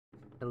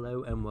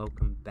Hello and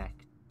welcome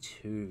back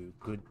to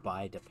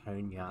Goodbye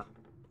Deponia.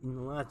 In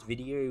the last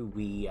video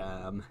we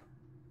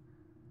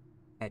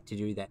had to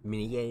do that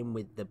minigame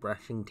with the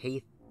brushing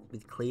teeth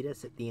with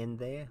Cletus at the end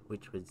there,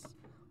 which was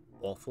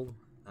awful.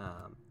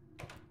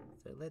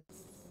 So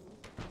let's...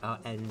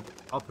 and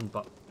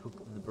Oppenbot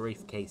took the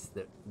briefcase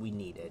that we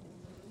needed.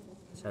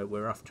 So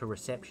we're off to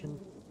reception.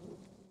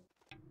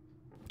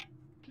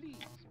 Please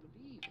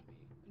believe me,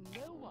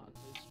 no one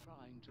is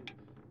trying to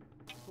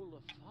pull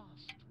a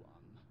fast one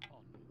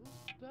on you.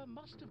 There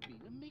must have been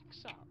a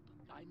mix-up.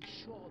 I'm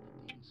sure that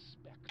the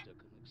inspector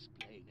can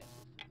explain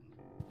everything.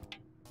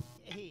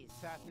 He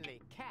certainly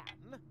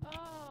can.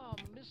 Ah,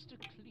 Mr.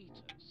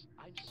 Cletus,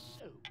 I'm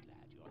so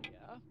glad you're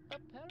here.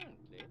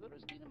 Apparently, there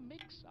has been a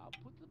mix-up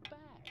with the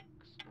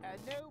bags.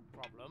 No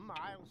problem.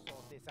 I'll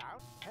sort this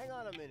out. Hang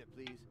on a minute,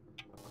 please.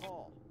 A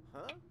call,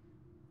 huh?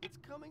 It's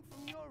coming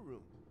from your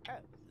room.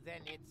 Oh,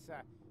 then it's,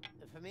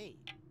 for me.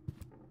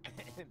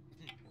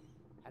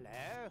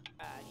 Hello?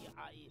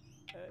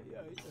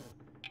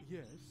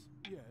 Yes.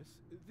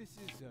 This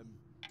is,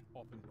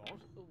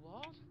 Oppenbot.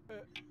 What?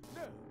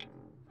 No.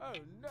 Oh,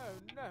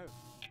 no.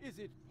 Is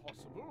it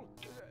possible?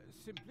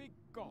 Simply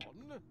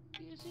gone?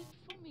 Is it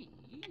for me?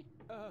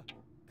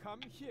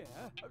 Come here.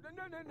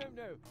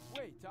 No.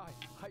 Wait,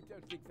 I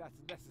don't think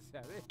that's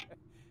necessary.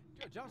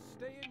 Just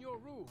stay in your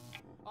room.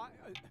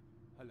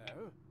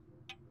 Hello?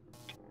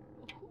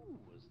 Who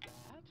was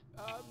that?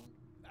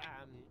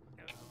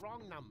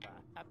 Wrong number.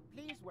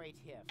 Please wait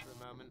here for a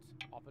moment,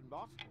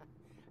 Oppenbot.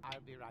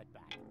 I'll be right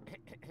back.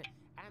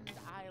 And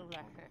I'll,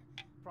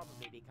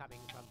 probably be coming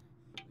from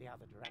the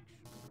other direction.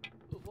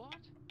 What?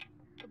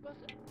 But...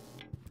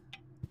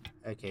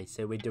 Okay,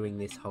 so we're doing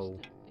this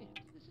whole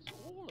This is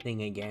all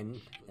thing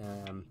again.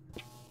 Oh,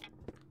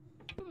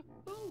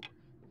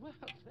 well,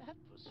 that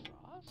was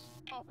fast.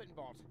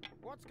 Oppenbot,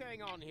 what's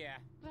going on here?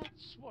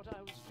 That's what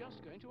I was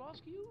just going to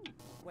ask you.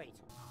 Wait,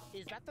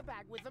 is that the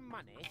bag with the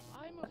money?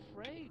 I'm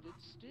afraid it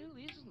still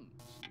isn't.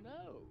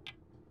 No.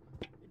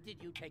 Did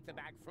you take the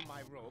bag from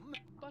my room?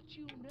 But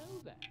you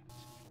know that.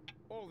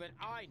 All that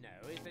I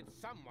know is that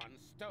someone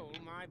stole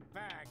my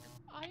bag.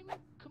 I'm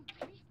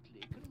completely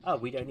confused. Oh,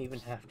 we don't even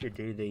have to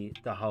do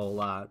the whole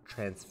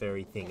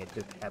transfery thing. It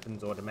just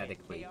happens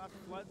automatically. Chaos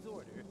Flood's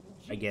order.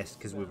 I guess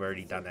because we've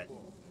already done it.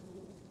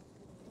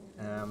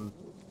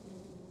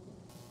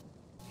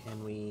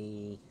 Can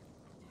we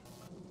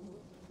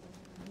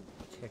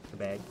check the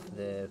bag for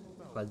the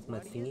plasma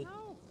What do you thingy?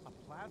 know? A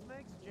plasma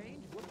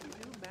exchange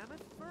whoopie-doo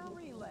mammoth fur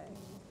relay.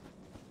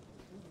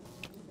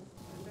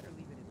 I better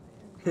leave it in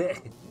there.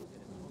 Use it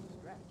as a home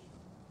stretch.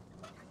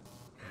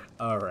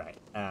 Alright,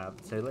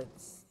 so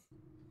let's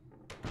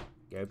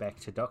go back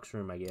to Doc's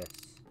room, I guess.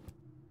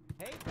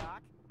 Hey,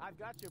 Doc. I've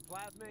got your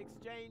plasma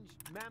exchange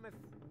mammoth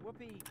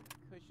whoopee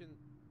cushion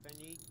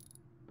thingy.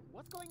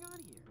 What's going on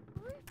here?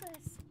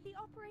 Rufus, the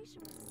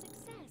operation was a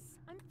success.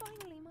 I'm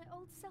finally my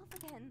old self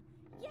again.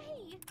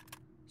 Yay!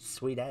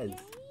 Sweet as. Yay?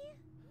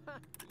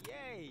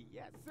 Yay!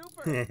 Yeah,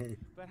 super!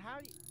 But how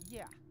do you...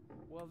 Yeah.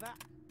 Well,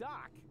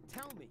 Doc,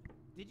 tell me.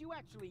 Did you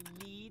actually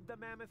need the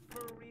mammoth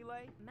fur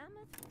relay?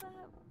 Mammoth fur...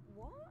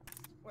 what?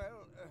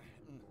 Well,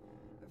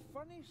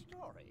 funny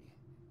story.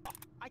 Oh,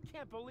 I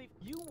can't believe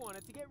you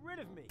wanted to get rid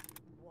of me.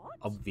 What?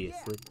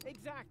 Obviously. Yeah,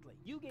 exactly.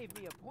 You gave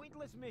me a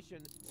pointless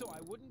mission so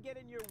I wouldn't get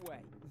in your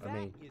way. I That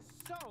mean- is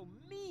so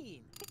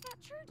mean. Is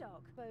that true,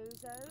 Doc?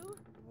 Bozo?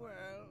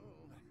 Well,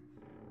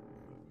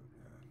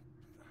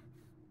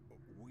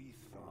 we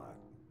thought...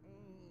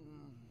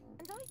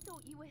 And I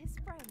thought you were his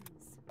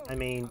friends. I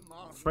mean, Come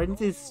on,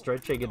 Friends is no,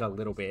 stretching it a no,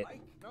 little bit.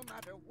 Spike, no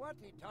matter what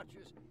he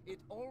touches, it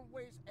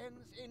always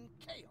ends in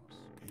chaos.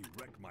 He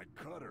wrecked my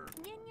cutter.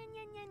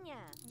 Nya.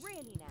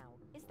 Really now?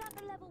 Is that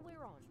the level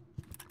we're on?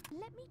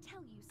 Let me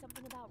tell you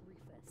something about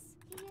Rufus.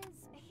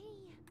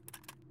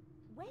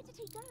 Where did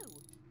he go?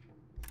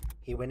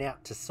 He went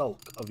out to sulk,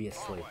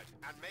 obviously. Forward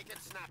and make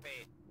it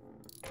snappy.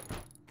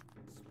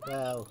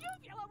 Well,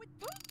 Uvula with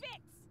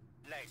toothpicks!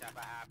 Later,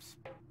 perhaps.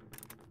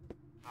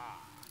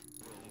 Ah,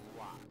 room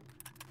one.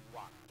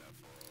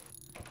 Wonderful.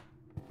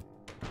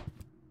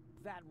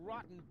 That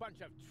rotten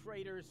bunch of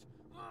traitors.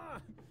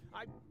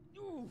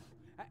 Uh-oh.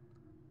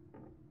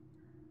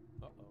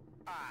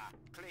 Ah,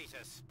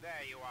 Cletus,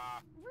 there you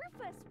are.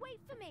 Rufus, wait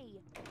for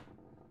me!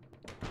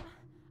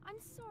 I'm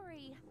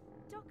sorry.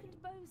 Doc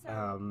and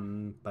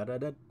Bozo... but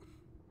Oh.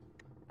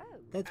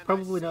 that's And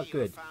probably I see not you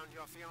good. found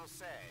your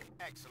fiancée.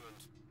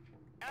 Excellent.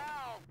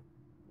 Ow!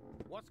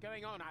 What's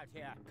going on out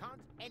here?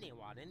 Can't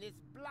anyone in this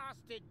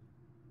blasted...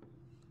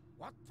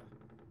 What the...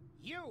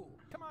 You!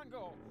 Come on,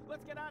 go.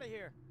 Let's get out of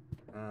here.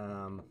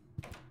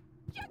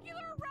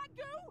 Jugular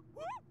ragu!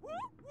 Whoop,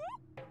 whoop,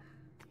 whoop!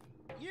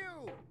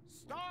 You!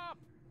 Stop!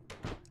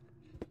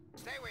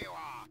 Stay where you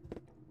are.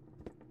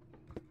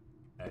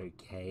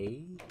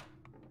 Okay.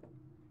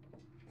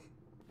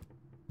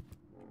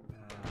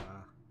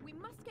 We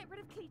must get rid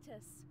of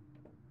Cletus.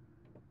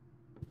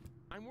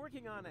 I'm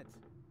working on it.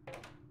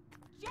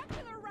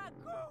 Jugular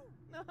ragu!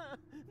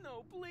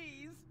 No,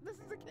 please. This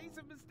is a case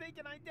of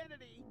mistaken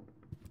identity.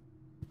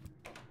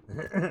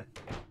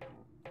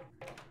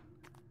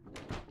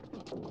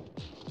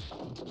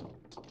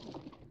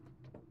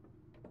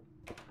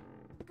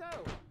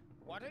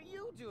 What are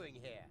you doing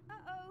here?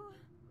 Uh-oh.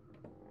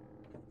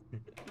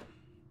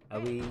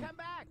 Are Hey, we... come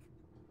back!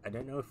 I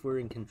don't know if we're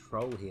in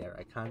control here.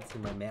 I can't see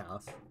my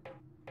mouse.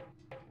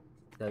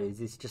 So is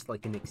this just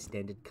like an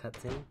extended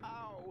cutscene?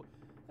 Ow!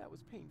 That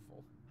was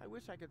painful. I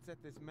wish I could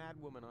set this mad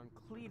woman on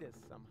Cletus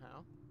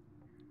somehow.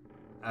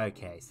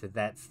 Okay, so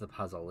that's the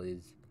puzzle,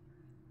 is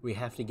we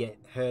have to get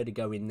her to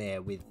go in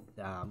there with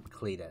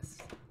Cletus.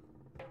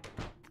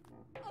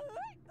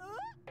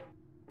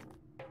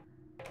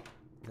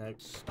 Nope.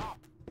 Stop!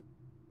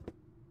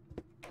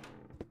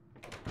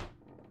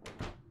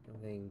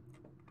 Nothing.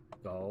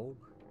 Gold.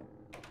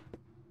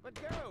 But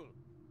Goal!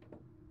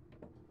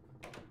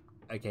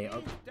 Okay,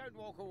 Please don't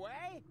walk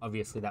away!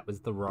 obviously that was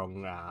the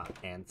wrong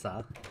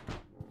answer.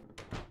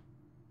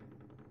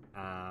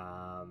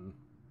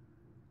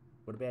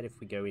 What about if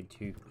we go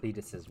into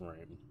Cletus's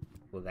room?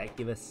 Will that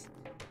give us...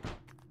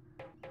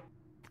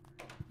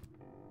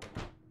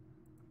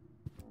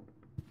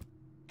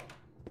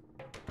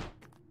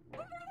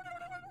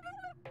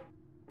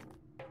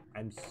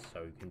 I'm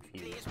so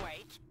confused Please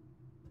wait.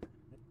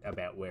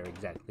 about where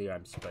exactly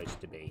I'm supposed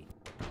to be.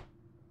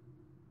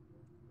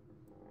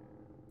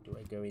 Do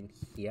I go in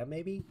here,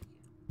 maybe?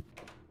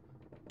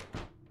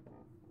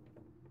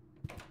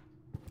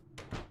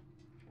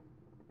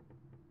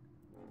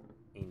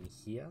 In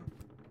here?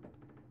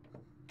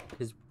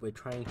 Because we're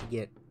trying to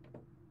get,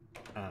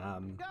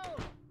 Goal!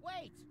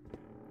 Wait!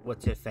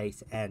 what's her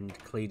face and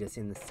Cletus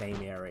in the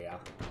same area.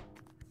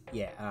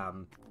 Yeah,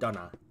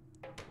 Donna.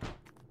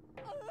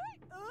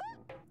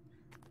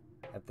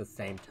 At the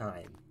same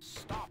time.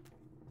 Stop!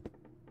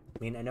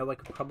 I mean, I know I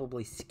could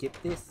probably skip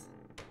this.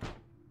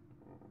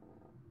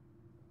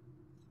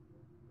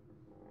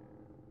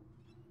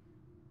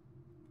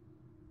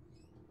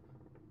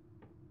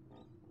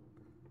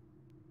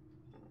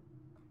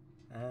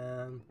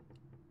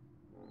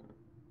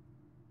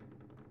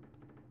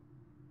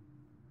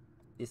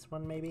 This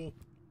one maybe?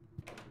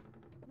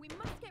 We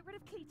must get rid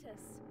of Cletus.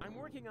 I'm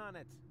working on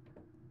it.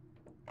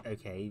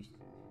 Okay.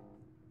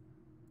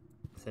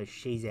 So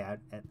she's out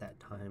at that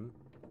time.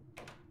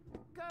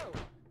 Go!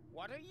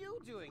 What are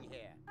you doing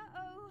here?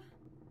 Uh-oh.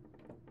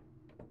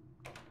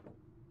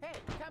 Hey,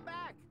 come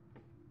back!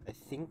 I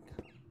think...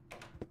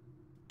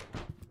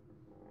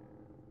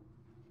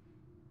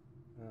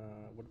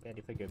 what about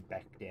if I go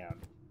back down?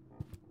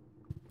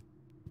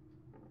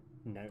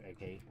 No,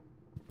 okay.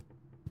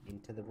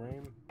 Into the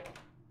room.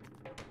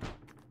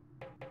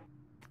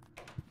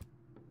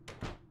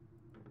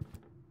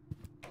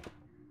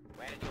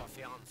 Where did your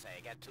fiance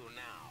get to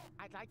now?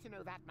 I'd like to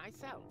know that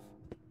myself.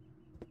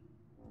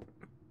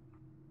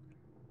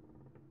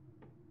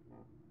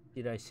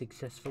 Did I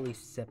successfully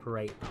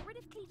separate? Got rid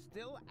of Cletus.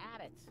 Still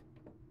at it.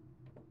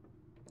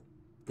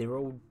 They're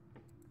all...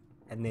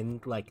 And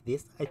then like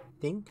this, I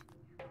think?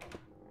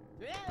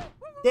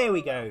 There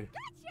we go!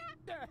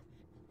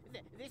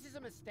 This is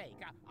a mistake.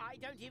 I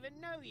don't even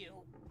know you.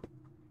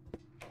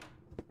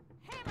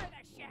 Hammer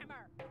the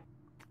shammer.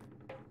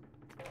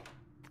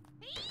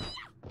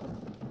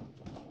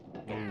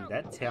 Ooh,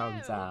 that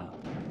sounds,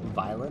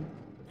 violent.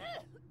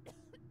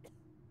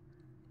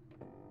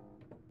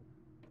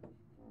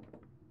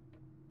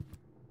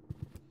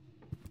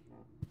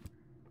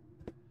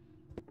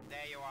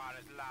 There you are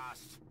at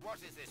last. What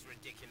is this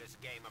ridiculous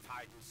game of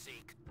hide and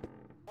seek?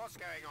 What's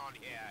going on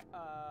here?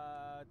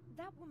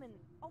 That woman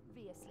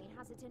obviously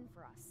has it in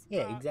for us.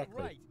 Yeah,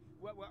 exactly. Right.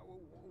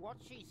 What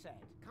she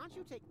said. Can't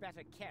you take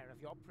better care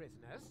of your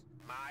prisoners?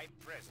 My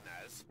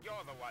prisoners?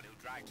 You're the one who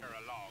dragged her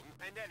along.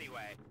 And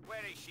anyway,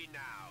 where is she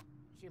now?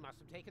 She must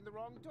have taken the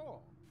wrong door.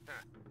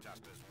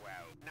 Just as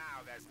well. Now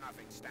there's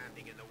nothing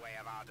standing in the way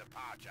of our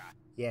departure.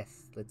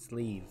 Yes, let's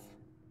leave.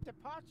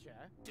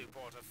 Departure? To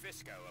Porto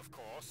Fisco, of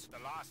course.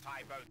 The last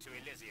high boat to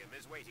Elysium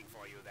is waiting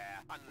for you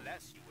there.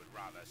 Unless you would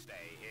rather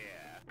stay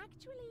here.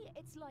 Actually,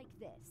 it's like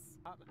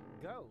this.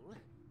 Goal,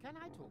 can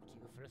I talk to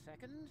you for a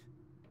second?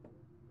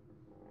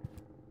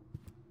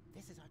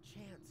 This is our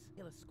chance.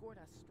 He'll escort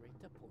us straight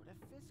to Porto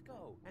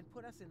Fisco and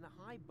put us in the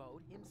high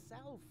boat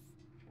himself.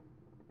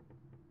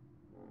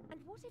 And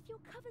what if your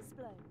cover's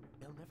blown?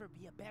 There'll never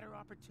be a better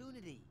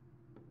opportunity.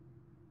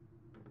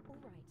 All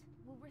right,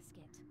 we'll risk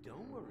it.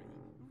 Don't worry,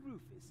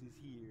 Rufus is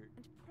here.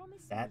 And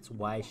promise That's me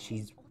why that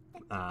she's, is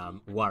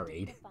authentically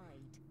worried.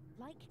 undignified,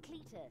 like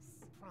Cletus.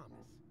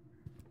 Promise.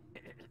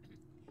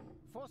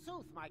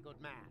 Forsooth, my good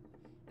man.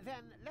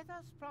 Then let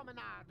us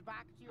promenade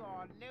back to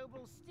your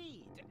noble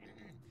steed.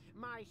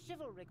 My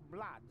chivalric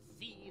blood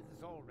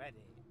seethes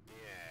already.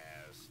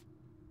 Yes.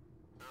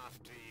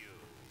 After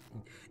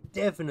you.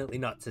 Definitely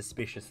not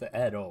suspicious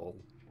at all.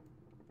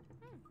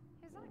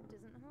 His act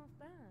isn't half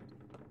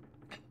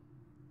bad.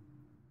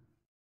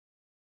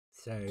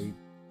 So,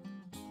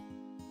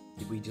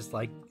 did we just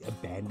like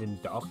abandon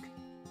Doc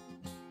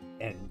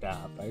and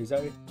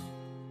Bozo?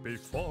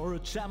 Before a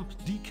champ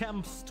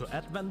decamps to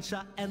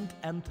adventure and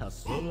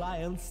enters the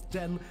lion's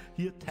den,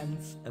 he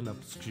attends an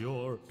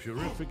obscure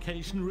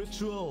purification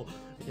ritual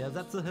Yeah,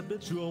 that's a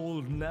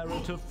habitual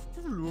narrative.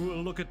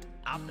 Look it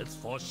up, it's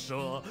for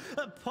sure.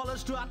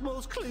 Polished to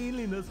utmost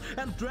cleanliness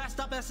and dressed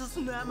up as his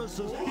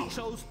nemesis. He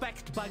chose,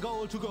 backed by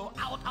gold, to go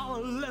out on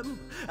a limb.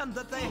 And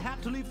that they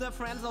had to leave their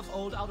friends of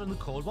old out in the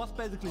cold was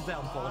basically their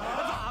own fault.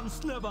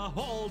 Advance never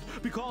hold,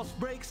 because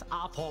breaks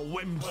are for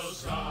wimps. Will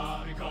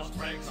start because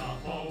breaks are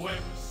for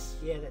wimps.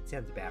 Yeah, that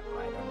sounds about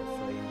right,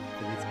 honestly,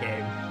 for this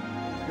game.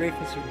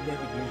 Rufus should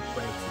never use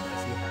brakes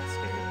unless he has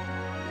to.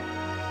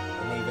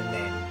 And even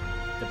then,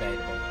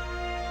 debatable.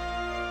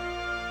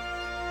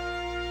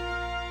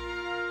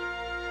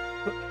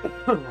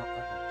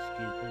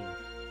 Excuse me.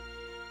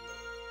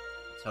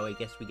 So I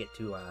guess we get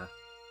to,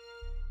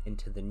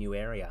 into the new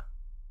area.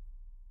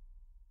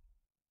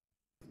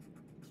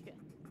 Yeah,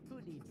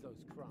 who needs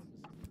those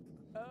crumbs?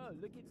 Oh,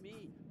 look at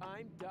me.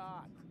 I'm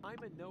Doc. I'm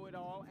a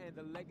know-it-all and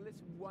a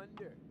legless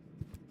wonder.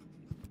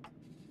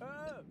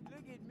 Oh,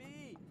 look at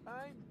me.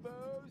 I'm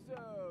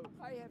Bozo.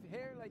 I have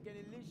hair like an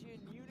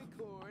Elysian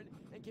unicorn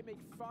and can make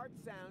fart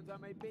sounds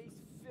on my bass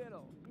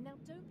fiddle. Now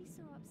don't be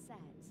so upset.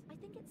 I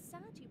think it's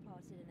sad you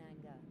parted in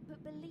anger.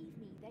 But believe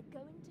me, they're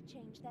going to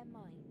change their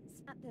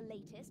minds. At the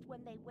latest,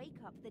 when they wake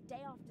up the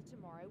day after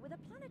tomorrow with a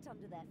planet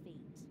under their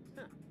feet.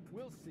 Huh,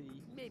 we'll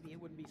see. Maybe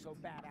it wouldn't be so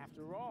bad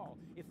after all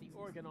if the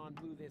Organon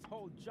blew this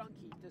whole junk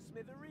heap to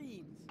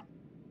smithereens.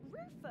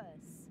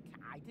 Rufus!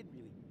 I didn't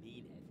really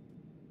mean it.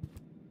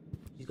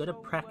 He's got to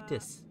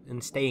practice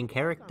and stay in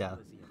character.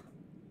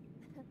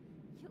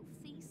 You'll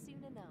see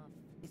soon enough.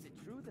 Is it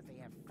true that they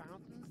have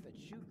fountains that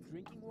shoot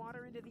drinking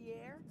water into the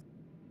air?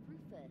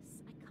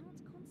 Rufus, I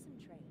can't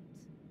concentrate.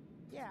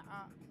 Yeah,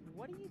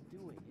 what are you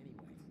doing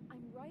anyway?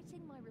 I'm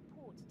writing my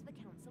report to the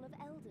Council of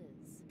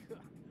Elders.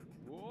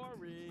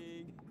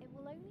 Boring. It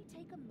will only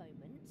take a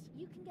moment.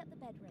 You can get the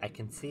bed ready. I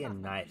can see a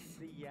knife.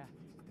 The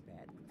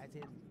bed? As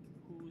in,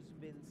 who's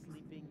been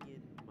sleeping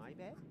in my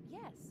bed?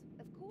 Yes,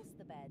 of course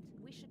the bed.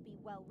 We should be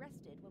well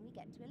rested when we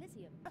get to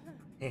Elysium.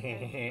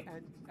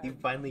 He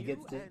finally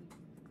gets to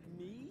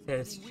me?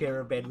 share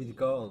a bed with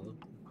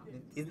Gold.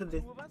 Isn't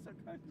this Two of us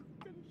are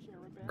gonna share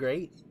a bed?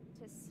 great?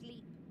 To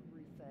sleep,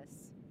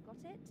 Rufus. Got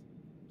it?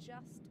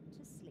 Just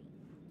to sleep.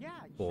 Yeah,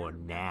 For sure,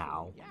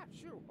 now.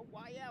 absolutely. Yeah, sure.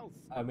 Why else?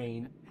 I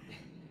mean,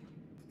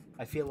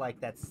 I feel like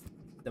that's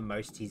the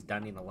most he's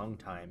done in a long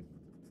time.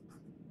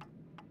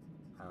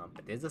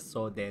 But there's a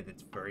sword there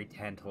that's very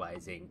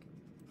tantalizing.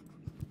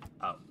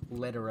 Oh,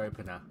 letter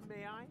opener.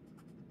 May I?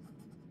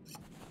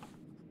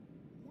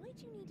 Why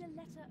do you need a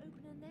letter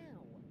opener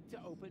now? To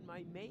open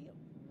my mail.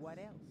 What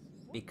else?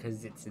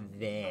 Because it's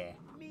there.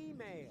 Me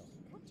mail.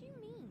 What do you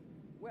mean?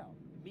 Well,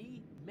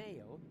 me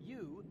male,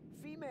 you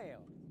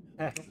female.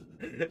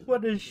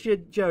 What a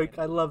shit joke.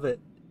 I love it.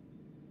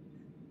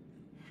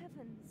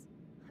 Heavens,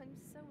 I'm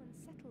so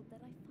unsettled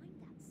that I find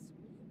that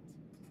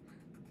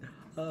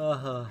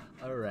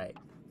sweet. Alright.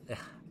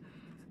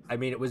 I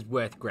mean, it was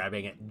worth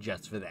grabbing it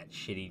just for that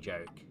shitty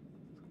joke.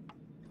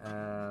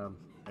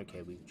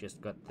 Okay, we've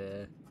just got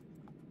the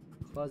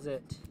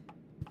closet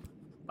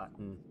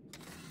button.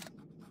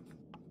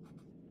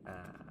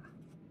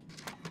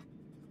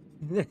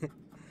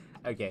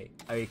 Okay,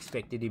 I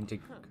expected him to...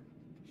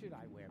 Should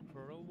I wear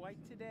pearl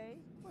white today?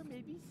 Or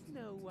maybe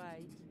snow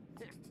white?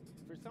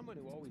 For someone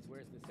who always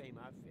wears the same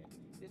outfit,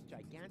 this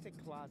gigantic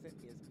closet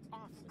is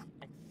awfully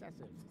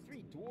excessive.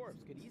 3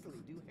 dwarves could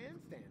easily do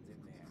handstands in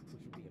there,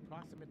 which would be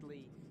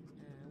approximately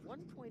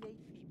 1.8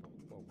 people,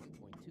 or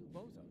 1.2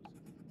 bozos.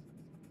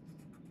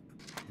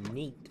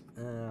 Neat.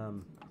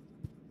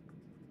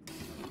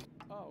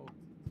 Oh.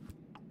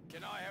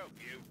 Can I help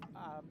you?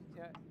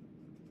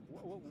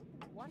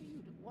 What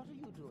are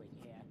you doing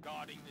here?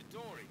 Guarding the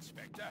door,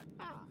 Inspector.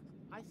 Ah,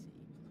 I see.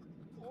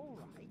 All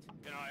right.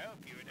 Can I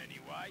help you in any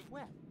way?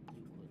 Well,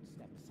 you could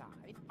step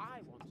aside.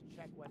 I want to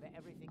check whether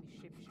everything's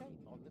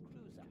shipshape on the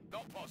cruiser.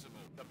 Not possible.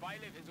 The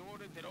bailiff has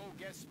ordered that all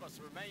guests must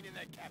remain in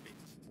their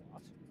cabins.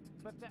 What?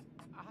 But,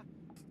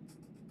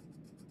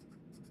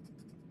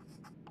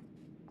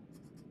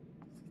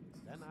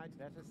 Then I'd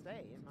better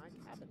stay in my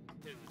cabin.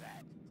 Do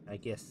that. I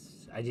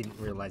guess I didn't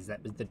realize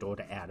that was the door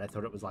to out. I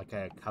thought it was like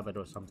a cupboard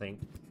or something.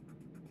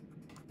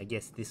 I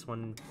guess this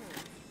one...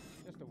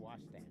 Just a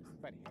washstand.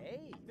 But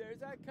hey,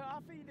 there's a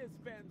coffee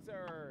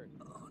dispenser!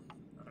 Oh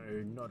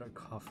no, not a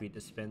coffee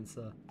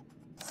dispenser.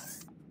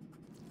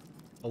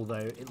 Although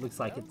it looks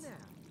like Well it's now,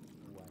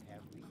 what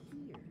have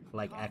we here?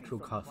 like actual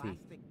from coffee.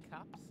 Plastic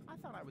cups? I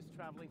thought I was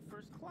traveling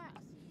first class.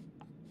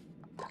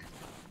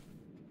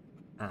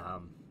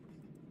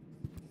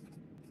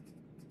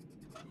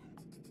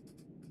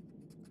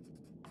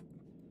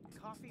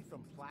 Coffee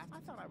from plastic? I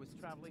thought I was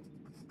traveling.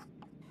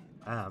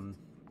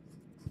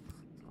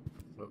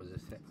 What was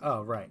this?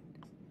 Oh, right.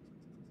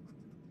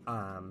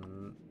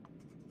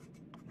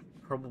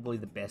 Probably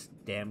the best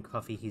damn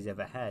coffee he's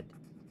ever had.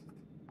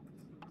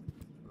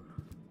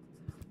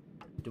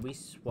 Do we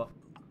swap?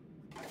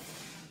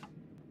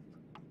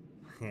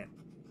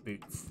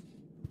 Boots.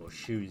 Or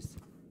shoes.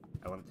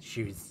 I want the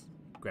shoes.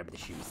 Grab the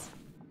shoes.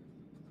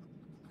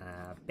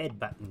 Bed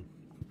button.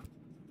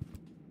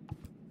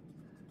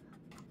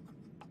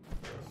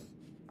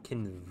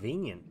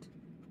 Convenient.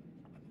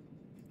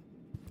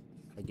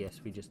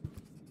 guess we just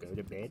go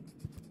to bed.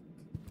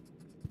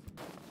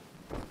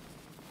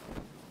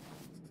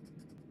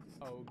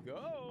 Oh,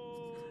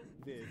 go!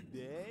 The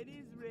bed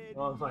is ready.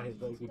 Oh my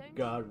fucking Don't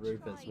god, even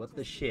Rufus, try what to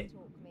the shit?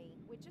 talk me.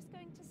 We're just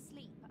going to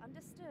sleep,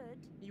 understood?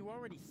 You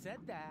already said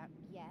that.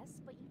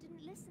 Yes, but you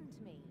didn't listen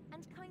to me.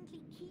 And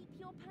kindly keep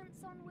your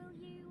pants on, will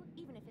you?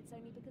 Even if it's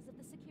only because of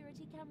the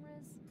security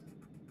cameras.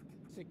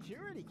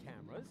 Security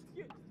cameras?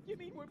 You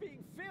mean we're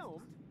being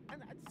filmed?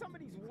 And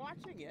somebody's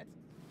watching it?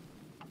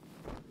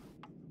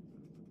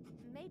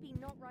 Maybe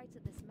not right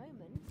at this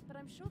moment, but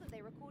I'm sure that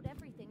they record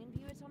everything and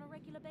view it on a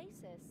regular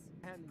basis.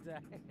 And,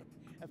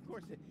 of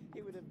course,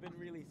 it would have been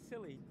really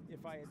silly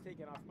if I had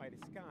taken off my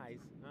disguise,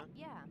 huh?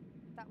 Yeah,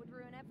 that would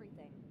ruin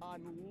everything.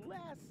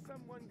 Unless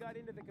someone got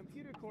into the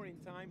computer core in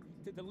time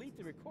to delete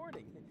the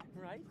recording,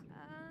 right?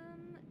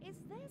 Is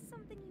there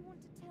something you want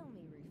to tell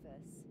me,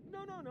 Rufus?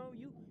 No.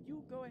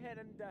 You go ahead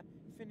and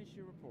finish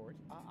your report.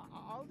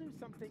 I'll do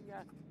something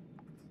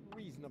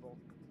reasonable.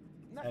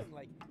 Nothing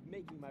like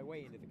making my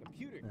way into the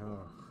computer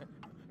core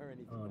or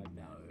anything like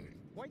that.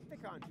 Quite the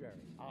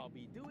contrary. I'll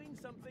be doing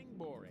something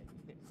boring.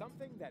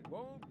 Something that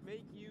won't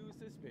make you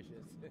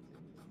suspicious.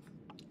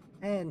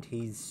 And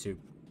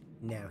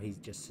now he's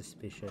just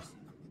suspicious.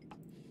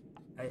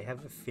 I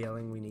have a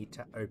feeling we need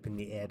to open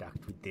the air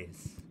duct with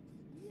this.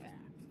 Yeah,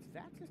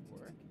 that could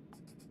work.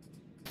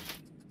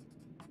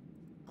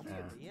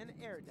 Clearly an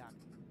air duct.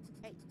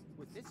 Hey,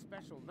 with this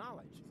special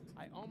knowledge,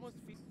 I almost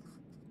feel...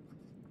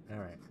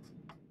 Alright.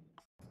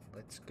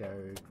 Let's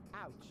go.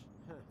 Ouch.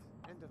 Huh.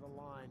 End of the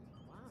line.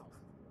 Wow.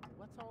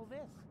 What's all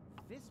this?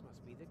 This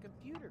must be the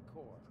computer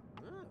core.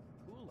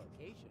 Cool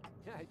location.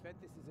 I bet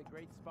this is a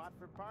great spot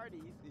for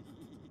parties.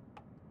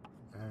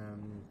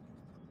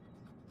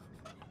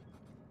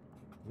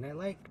 Can I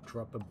like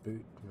drop a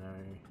boot? No.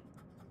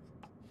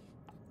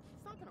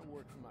 It's not gonna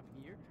work from up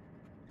here.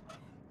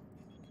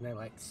 Can I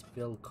like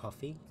spill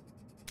coffee?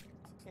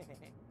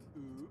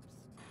 Oops.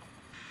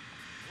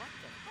 What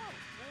the? Oh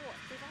boy,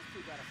 they've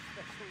actually got a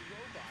special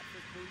robot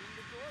for cleaning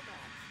the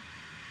doormats.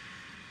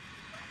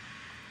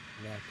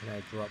 Now can I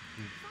drop?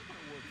 It's not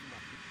gonna work from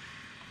up here.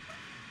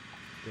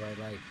 Do I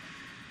like?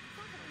 It's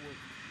not gonna work.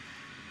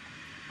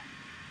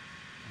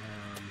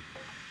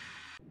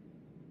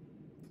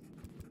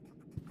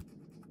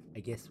 I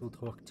guess we'll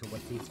talk to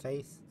what's his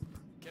face.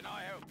 Can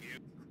I help you?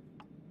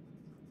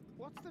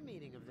 What's the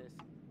meaning of this?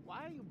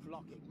 Why are you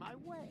blocking my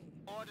way?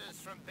 Orders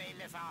from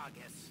Bailiff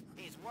Argus.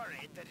 He's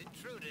worried that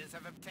intruders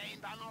have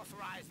obtained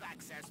unauthorized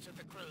access to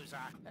the cruiser.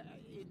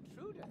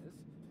 Intruders?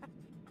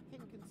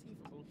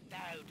 Inconceivable.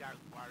 No,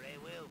 don't worry.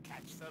 We'll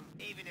catch them,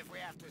 even if we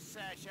have to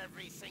search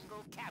every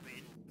single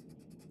cabin.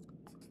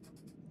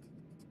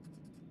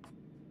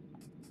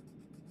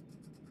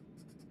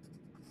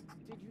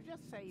 Did you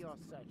just say you're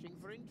searching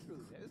for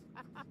intruders?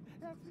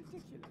 That's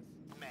ridiculous.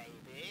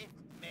 Maybe,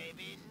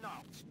 maybe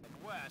not. At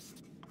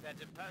worst, they're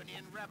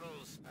Deponian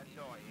rebels.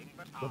 Annoying,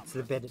 but harmless. What's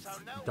the bet? It's so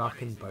no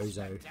Doc and worries,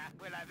 Bozo. Inspector.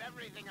 We'll have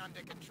everything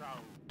under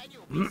control. And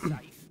you'll be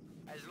safe,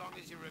 as long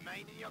as you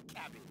remain in your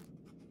cabin.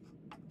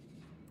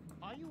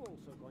 Are you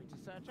also going to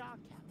search our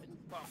cabin?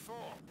 What for?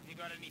 Have you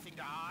got anything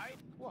to hide?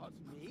 What,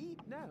 me?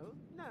 No.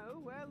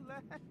 Well, go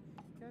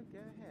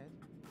ahead.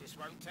 This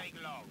won't take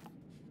long.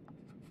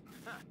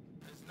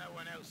 There's no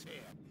one else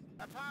here.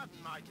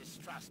 Pardon my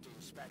distrust,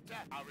 Inspector.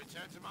 I'll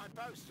return to my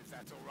post if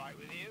that's all right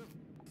with you.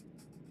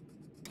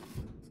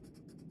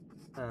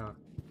 Oh.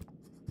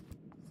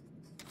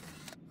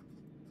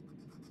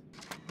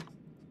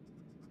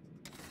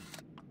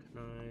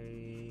 Can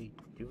I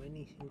do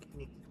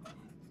anything?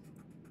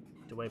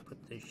 Do I put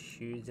the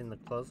shoes in the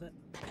closet?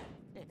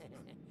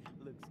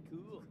 Looks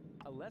cool.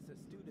 A less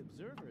astute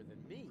observer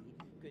than me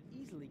could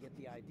easily get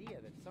the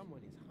idea that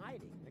someone is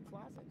hiding in the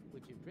closet,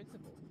 which in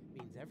principle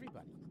means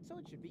everybody. So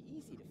it should be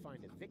easy to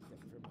find a victim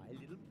for my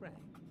little prank.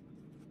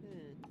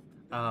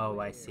 Oh,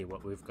 I see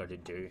what we've got to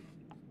do.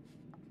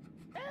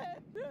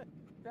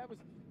 That was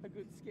a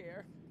good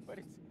scare, but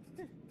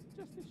it's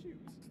just the shoes.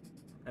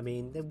 I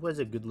mean, there was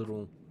a good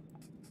little...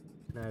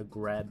 Can I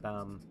grab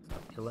a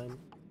pillow?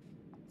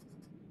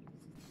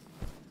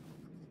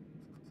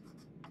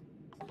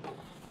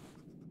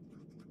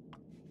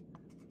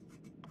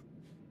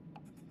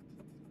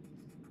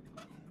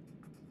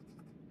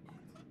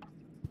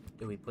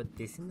 Do we put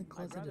this in the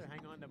closet? I'd rather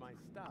hang on to my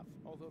stuff,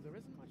 although there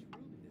isn't much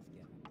room in this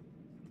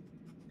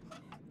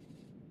getup.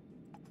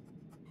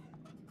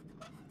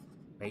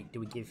 Wait, do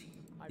we give...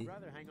 I'd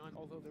rather hang on,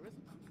 although there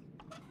isn't...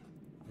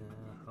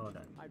 hold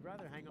on. I'd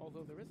rather hang,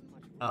 although there isn't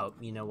much room. Oh,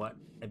 you know what?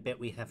 I bet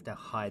we have to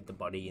hide the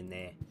body in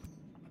there.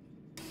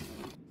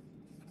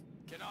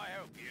 Can I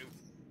help you?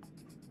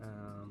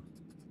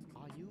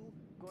 Are you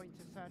going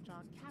to search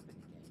our cabin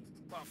again?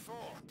 What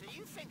for? Do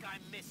you think I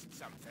missed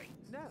something?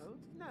 No,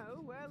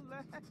 well, go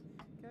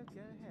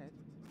ahead.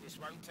 This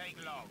won't take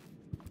long.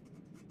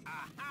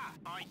 Aha!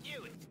 I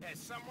knew it! There's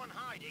someone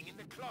hiding in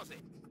the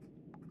closet.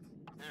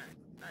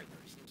 No,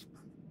 there isn't.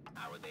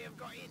 How would they have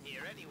got in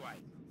here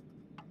anyway?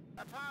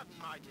 Pardon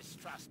my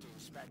distrust,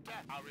 Inspector.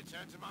 I'll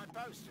return to my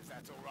post if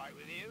that's all right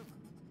with you.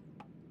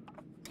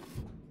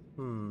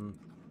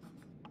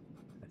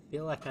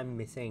 feel like I'm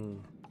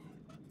missing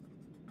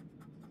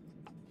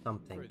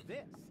something. For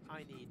this,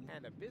 I need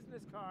and a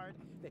business card.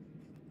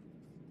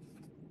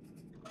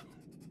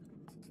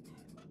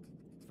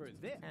 For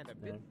this and a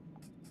bit.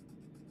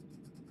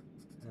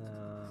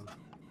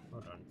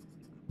 Hold on.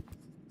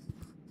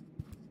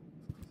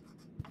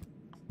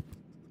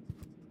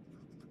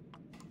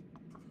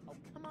 Oh,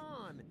 come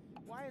on!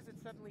 Why is it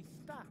suddenly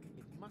stuck?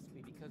 It must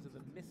be because of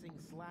the missing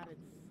slatted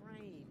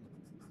frame.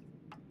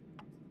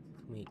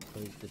 Can we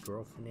close the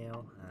drawer for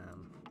now?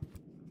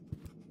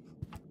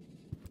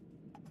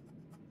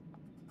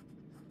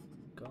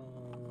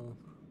 Go.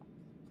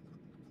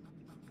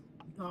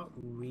 Not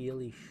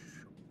really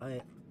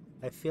sure.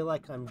 I feel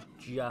like I'm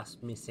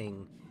just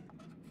missing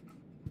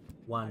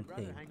one I'd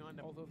thing. rather hang on,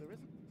 although there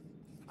isn't.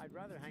 I'd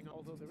rather hang on,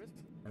 although there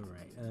isn't.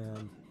 Alright,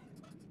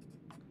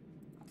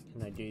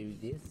 can I do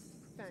this?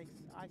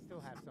 Thanks, I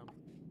still have some.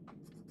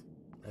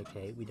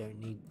 Okay, we don't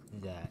need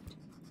that.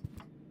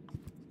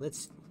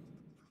 Let's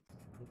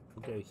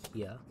go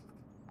here.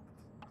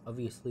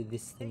 Obviously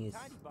this thing is...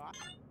 Tiny box.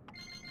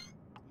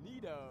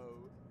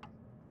 Neato.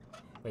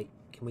 Wait,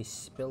 can we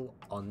spill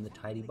on the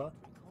tidy bot?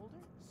 Drink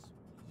holder?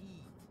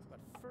 Sweet. But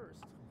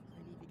first, I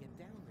need to get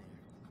down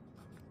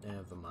there.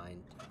 Never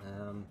mind.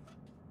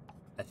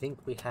 I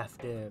think we have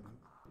to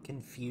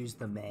confuse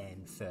the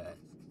man first.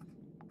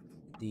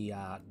 The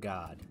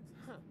guard.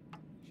 Huh.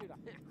 Should I?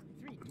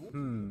 3 dwarfs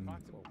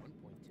approximately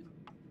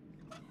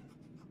 1.2.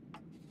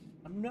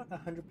 I'm not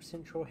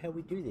 100% sure how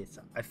we do this.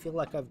 I feel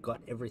like I've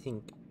got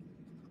everything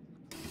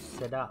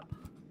set up.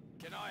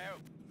 Can I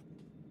help?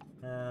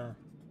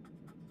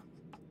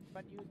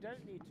 But you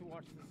don't need to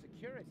watch the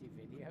security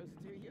videos,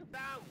 do you?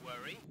 Don't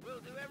worry, we'll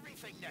do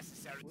everything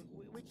necessary.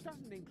 Which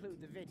doesn't include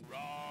the video.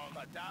 Wrong,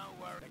 but don't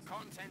worry. The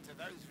content of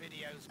those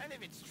videos, and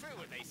if it's true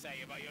what they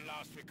say about your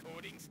last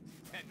recordings,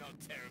 they're not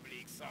terribly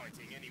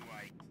exciting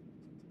anyway.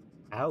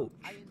 Ouch.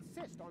 I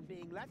insist on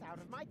being let out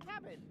of my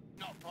cabin.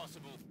 Not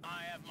possible.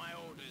 I have my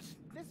orders.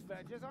 This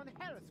verges on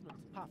harassment.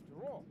 After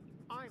all,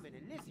 I'm an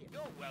Elysian.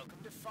 You're welcome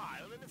to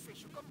file an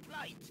official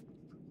complaint.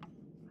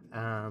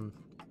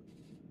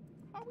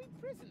 Are we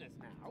prisoners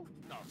now?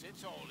 Not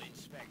at all,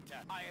 Inspector.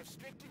 I have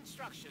strict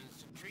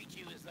instructions to treat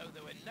you as though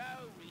there were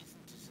no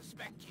reason to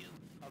suspect you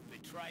of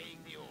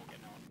betraying the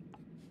Organon.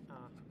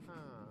 Uh-huh.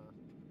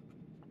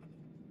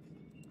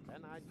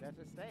 Then I'd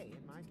better stay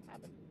in my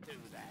cabin. Do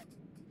that.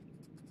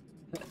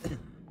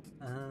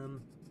 Can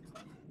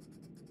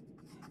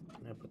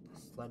I put the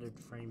slatted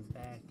frame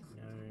back?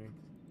 No.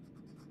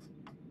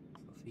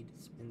 Coffee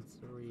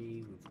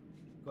dispensary. We've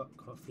got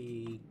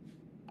coffee.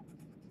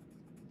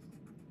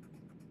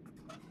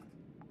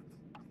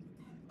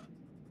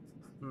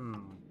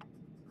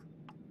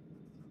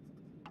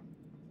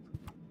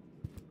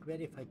 What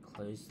about if I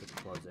close the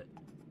closet?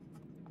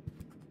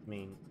 I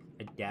mean,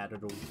 I doubt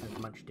it'll have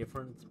much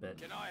difference, but...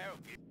 Can I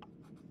help you?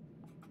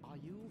 Are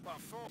you?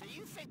 Before, do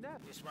you think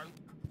that this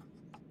won't...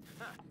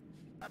 Huh.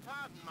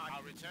 Pardon my...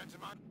 I'll return to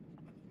my...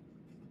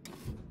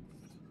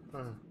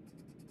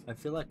 I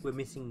feel like we're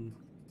missing...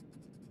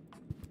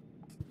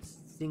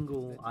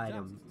 single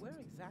item. Where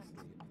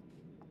exactly?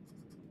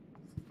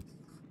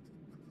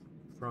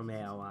 From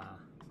our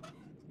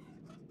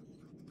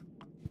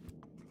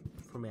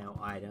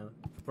item,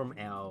 from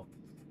our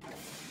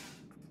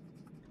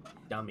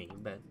dummy,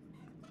 but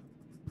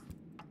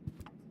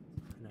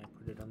can I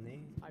put it on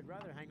there? I'd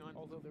rather hang on,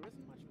 although there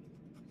isn't much.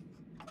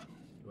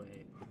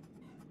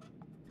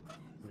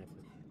 Can I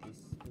put this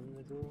in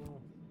the drawer?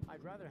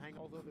 I'd rather hang,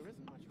 although there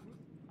isn't much room.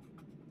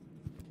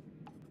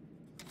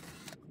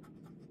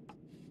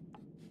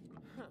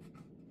 Huh.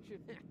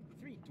 Should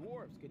 3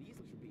 dwarves could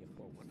easily should be a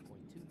full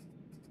 1.2.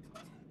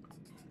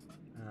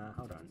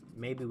 Hold on.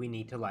 Maybe we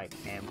need to like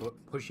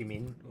push him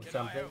in or Can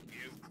something. I help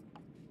you?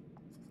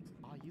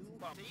 Are you?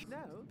 No.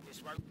 No.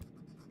 This won't...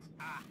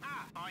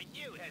 Aha! I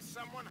knew there's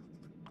someone...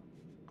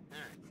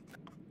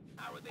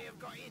 How would they have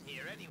got in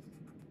here anyway?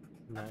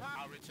 No.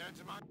 I'll return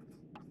to my...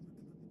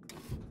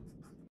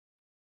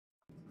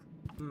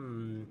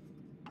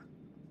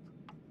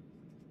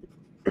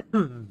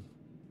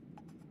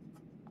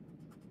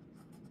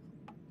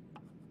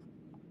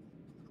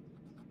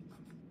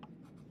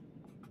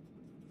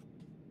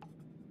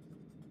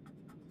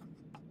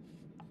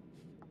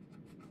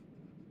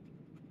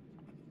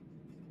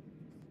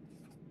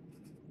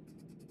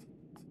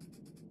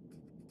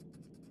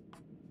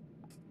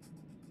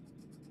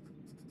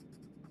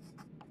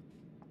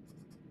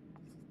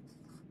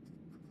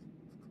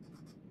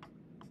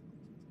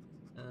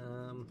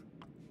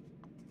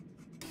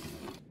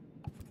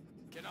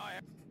 Can I...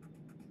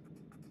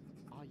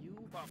 Are you?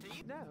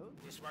 Buffy? No.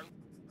 This won't...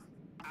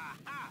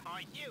 Aha!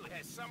 I knew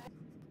there's someone...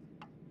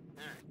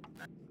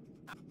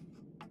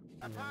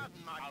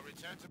 Pardon my... I'll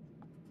return to...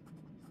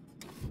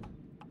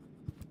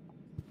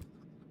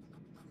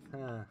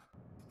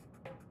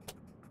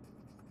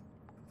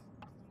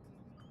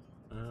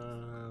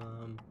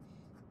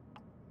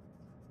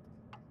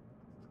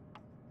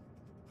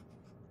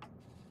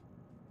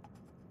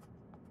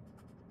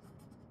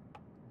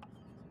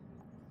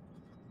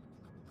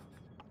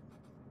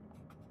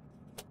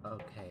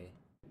 Okay.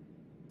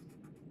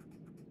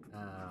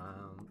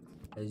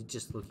 I was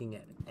just looking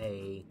at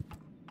a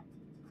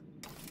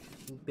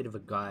bit of a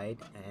guide,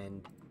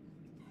 and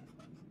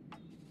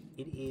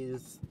it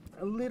is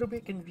a little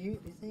bit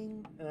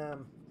confusing.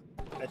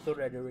 I thought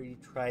I'd already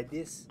tried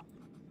this,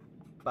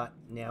 but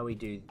now we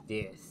do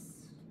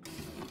this.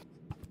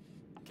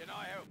 Can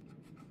I help?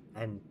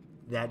 And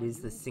that is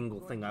the single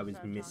thing I was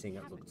missing,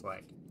 it looks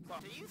like.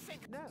 What do you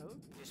think? No.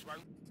 This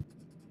won't.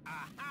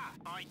 Aha!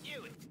 I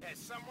knew it. There's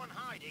someone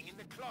hiding in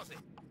the closet.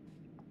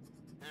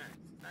 No,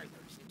 there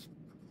isn't.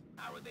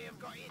 How would they have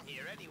got in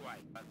here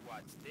anyway? But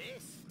what's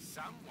this?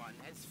 Someone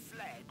has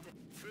fled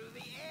through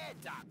the air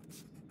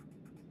duct.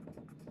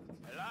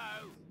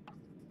 Hello?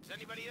 Is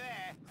anybody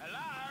there?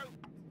 Hello?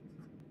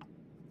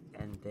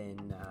 And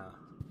then,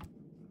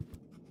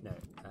 no,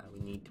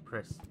 we need to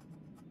press.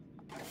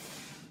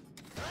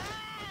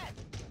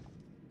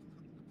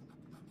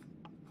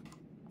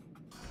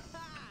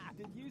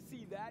 Did you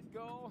see that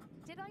go?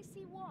 Did I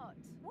see what?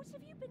 What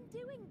have you been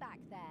doing back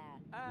there?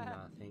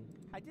 Nothing.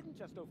 I didn't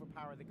just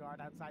overpower the guard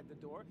outside the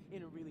door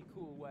in a really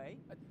cool way.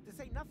 To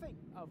say nothing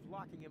of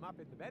locking him up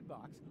in the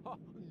bedbox. Oh,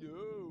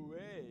 no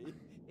way.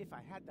 If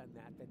I had done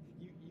that, then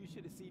you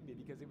should have seen me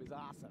because it was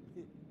awesome.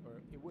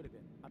 Or it would have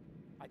been.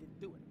 I didn't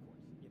do it, of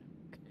course, you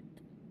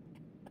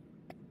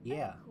know.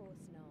 Yeah. Of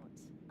course not.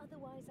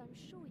 Otherwise, I'm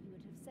sure you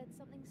would have said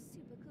something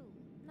super cool.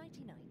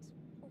 Nighty-night.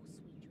 Or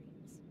sweet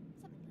dreams.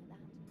 Something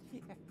like that.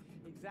 Yeah,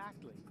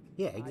 exactly.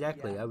 Yeah,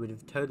 exactly. I would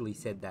have totally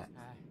said that.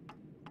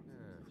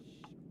 Shoot.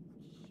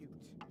 She's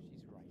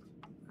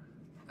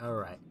right.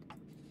 Alright.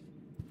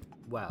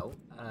 Well,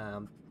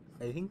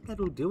 I think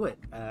that'll do it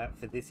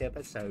for this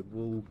episode.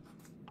 We'll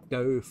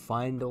go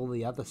find all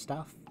the other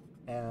stuff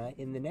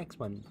in the next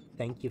one.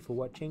 Thank you for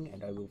watching,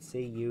 and I will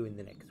see you in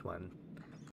the next one.